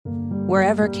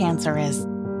Wherever cancer is,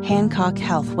 Hancock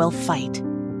Health will fight.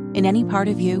 In any part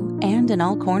of you and in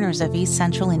all corners of East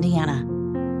Central Indiana.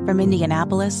 From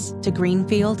Indianapolis to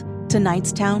Greenfield to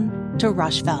Knightstown to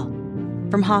Rushville.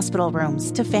 From hospital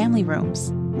rooms to family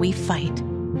rooms, we fight.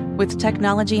 With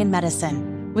technology and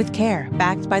medicine, with care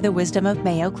backed by the wisdom of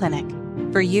Mayo Clinic.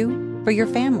 For you, for your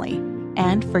family,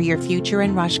 and for your future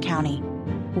in Rush County.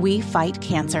 We fight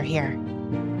cancer here.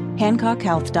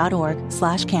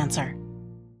 HancockHealth.org/cancer.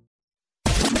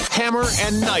 Hammer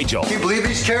and Nigel. Can you believe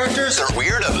these characters are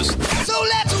weirdos? So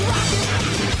let's rock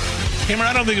it! Hammer,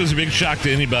 I don't think it was a big shock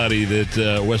to anybody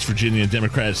that West Virginia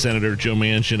Democrat Senator Joe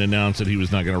Manchin announced that he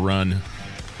was not going to run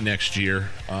next year.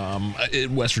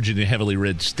 West Virginia, heavily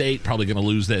red state, probably going to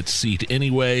lose that seat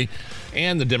anyway.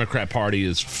 And the Democrat Party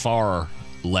is far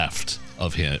left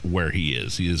of him where he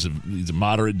is. He's a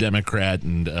moderate Democrat,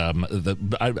 and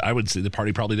I would say the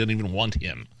party probably doesn't even want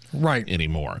him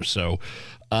anymore. So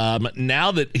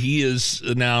now that he is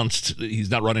announced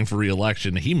he's not running for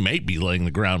re-election, he may be laying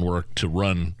the groundwork to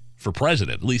run for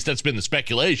president. At least that's been the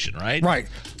speculation, right? Right.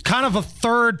 Kind of a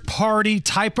third party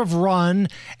type of run.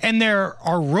 And there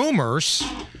are rumors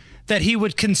that he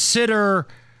would consider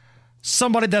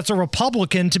somebody that's a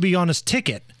Republican to be on his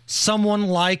ticket. Someone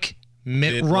like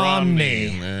Mitt Romney.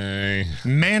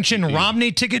 Manchin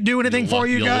Romney ticket do anything for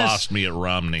you guys? You lost me at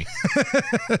Romney.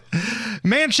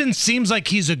 Manchin seems like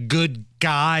he's a good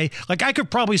guy. Like, I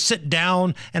could probably sit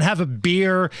down and have a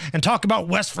beer and talk about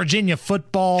West Virginia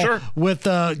football with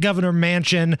Governor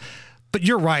Manchin. But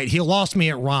you're right. He lost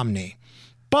me at Romney.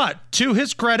 But to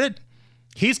his credit,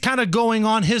 he's kind of going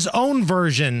on his own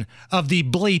version of the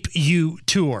Bleep You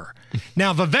tour.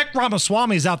 Now, Vivek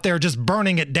Ramaswamy's out there just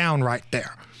burning it down right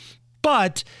there.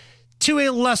 But to a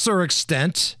lesser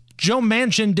extent, Joe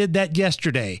Manchin did that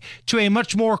yesterday to a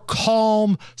much more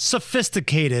calm,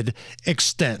 sophisticated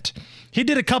extent. He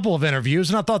did a couple of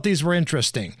interviews, and I thought these were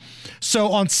interesting.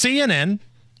 So on CNN,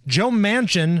 Joe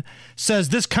Manchin says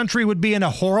this country would be in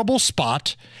a horrible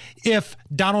spot if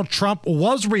Donald Trump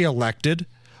was reelected,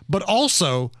 but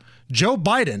also Joe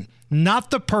Biden, not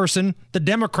the person the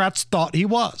Democrats thought he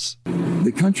was.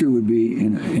 The country would be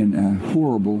in a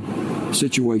horrible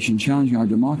situation, challenging our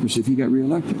democracy if he got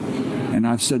reelected. And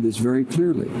I've said this very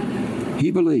clearly. He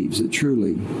believes that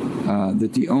truly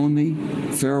that the only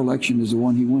fair election is the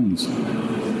one he wins.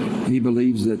 He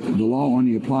believes that the law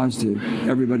only applies to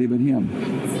everybody but him.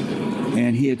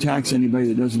 And he attacks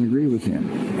anybody that doesn't agree with him.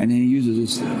 And then he uses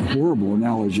this horrible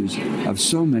analogies of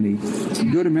so many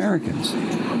good Americans,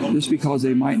 just because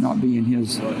they might not be in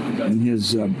his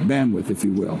bandwidth, if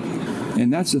you will. And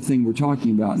that's the thing we're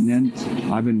talking about. And then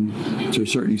I've been, to a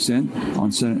certain extent, on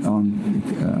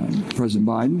President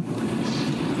Biden.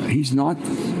 He's not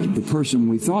the person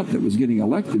we thought that was getting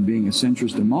elected, being a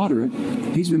centrist and moderate.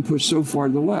 He's been pushed so far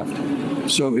to the left.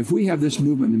 So if we have this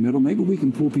movement in the middle, maybe we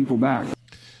can pull people back.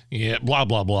 Yeah, blah,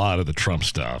 blah, blah to the Trump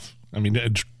stuff. I mean,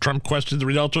 Trump questioned the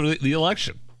results of the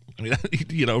election. I mean,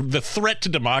 you know, the threat to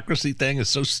democracy thing is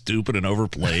so stupid and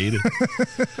overplayed.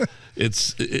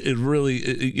 It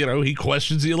really, you know, he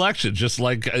questions the election, just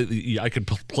like I could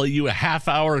play you a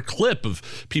half-hour clip of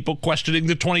people questioning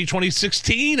the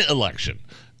 2016 election.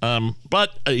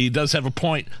 But he does have a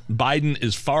point. Biden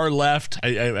is far left.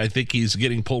 I think he's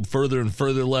getting pulled further and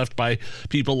further left by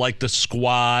people like the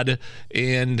Squad.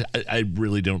 And I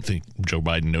really don't think Joe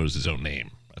Biden knows his own name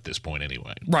at this point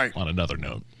anyway. Right. On another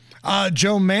note.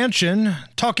 Joe Manchin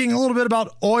talking a little bit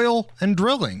about oil and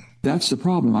drilling. That's the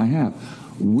problem I have.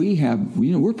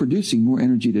 We're producing more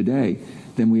energy today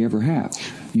than we ever have.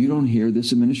 You don't hear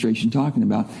this administration talking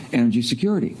about energy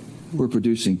security. We're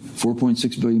producing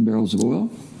 4.6 billion barrels of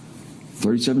oil,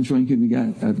 37 trillion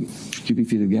cubic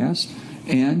feet of gas,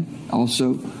 and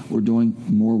also we're doing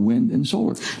more wind and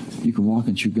solar. You can walk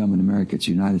and chew gum in America. It's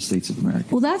the United States of America.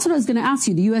 Well, that's what I was going to ask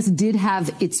you. The U.S. did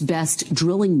have its best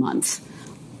drilling month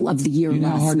of the year. You know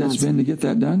how hard that's been to get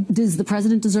that done? Does the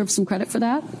president deserve some credit for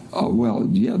that? Oh, well,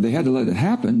 yeah, they had to let it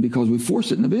happen because we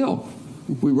forced it in the bill.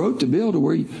 We wrote the bill to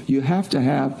where you have to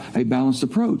have a balanced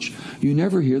approach. You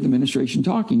never hear the administration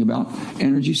talking about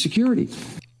energy security.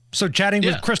 So chatting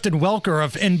with Kristen Welker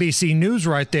of NBC News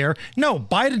right there. No,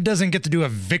 Biden doesn't get to do a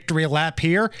victory lap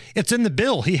here. It's in the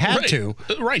bill. He had to.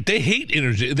 Right. They hate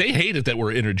energy. They hate it that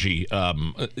we're energy.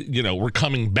 We're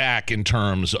coming back in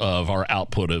terms of our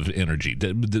output of energy.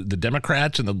 The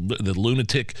Democrats and the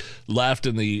lunatic left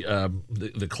and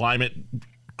the climate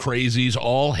crazies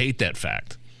all hate that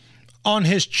fact. On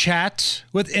his chat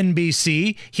with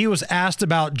NBC, he was asked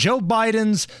about Joe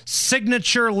Biden's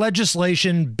signature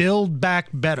legislation, Build Back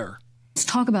Better. Let's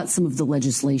talk about some of the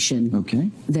legislation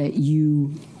that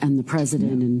you and the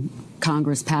president and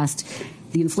Congress passed.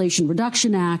 the Inflation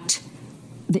Reduction Act,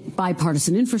 the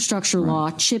bipartisan infrastructure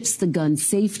law, CHIPS, the gun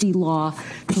safety law.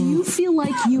 Do you feel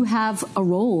like you have a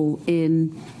role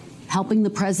in helping the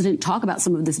president talk about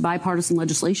some of this bipartisan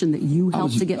legislation that you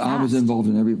helped to get passed? I was involved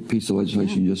in every piece of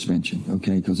legislation you just mentioned,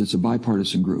 okay, because it's a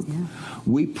bipartisan group. Yeah.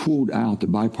 We pulled out the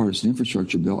bipartisan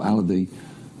infrastructure bill out of the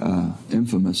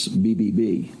infamous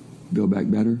BBB, Build Back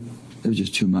Better. It was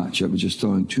just too much. It was just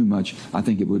throwing too much. I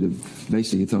think it would have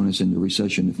basically thrown us into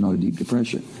recession, if not a deep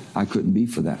depression. I couldn't be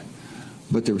for that.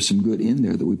 But there was some good in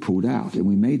there that we pulled out, and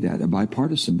we made that a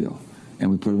bipartisan bill. And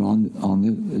we put it on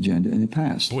the agenda, and it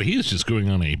passed. Boy, he is just going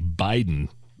on a Biden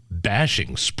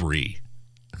bashing spree.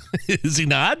 Is he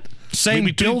not?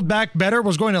 Saying Build Back Better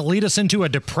was going to lead us into a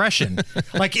depression.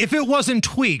 Like, if it wasn't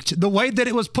tweaked, the way that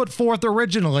it was put forth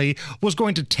originally was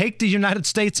going to take the United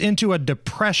States into a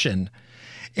depression.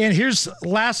 And here's,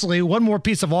 lastly, one more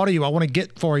piece of audio I want to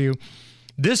get for you.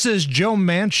 This is Joe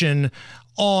Manchin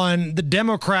on the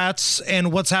Democrats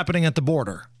and what's happening at the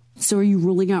border. So are you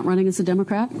ruling out running as a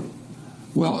Democrat?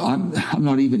 Well, I'm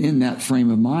not even in that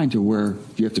frame of mind to where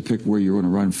you have to pick where you're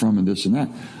going to run from and this and that.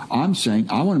 I'm saying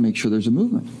I want to make sure there's a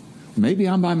movement. Maybe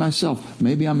I'm by myself.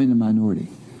 Maybe I'm in the minority.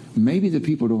 Maybe the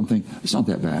people don't think it's not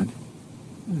that bad.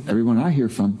 Everyone I hear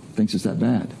from thinks it's that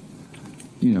bad.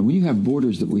 You know, when you have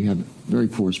borders that we have very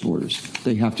porous borders,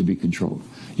 they have to be controlled.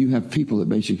 You have people that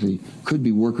basically could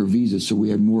be worker visas, so we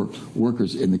had more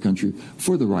workers in the country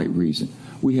for the right reason.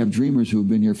 We have dreamers who have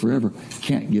been here forever,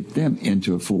 can't get them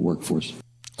into a full workforce.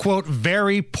 Quote,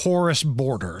 very porous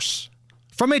borders.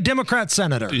 From a Democrat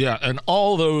senator. Yeah, and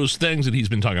all those things that he's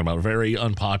been talking about are very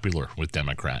unpopular with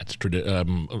Democrats.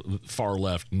 Far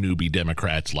left newbie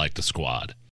Democrats like the squad.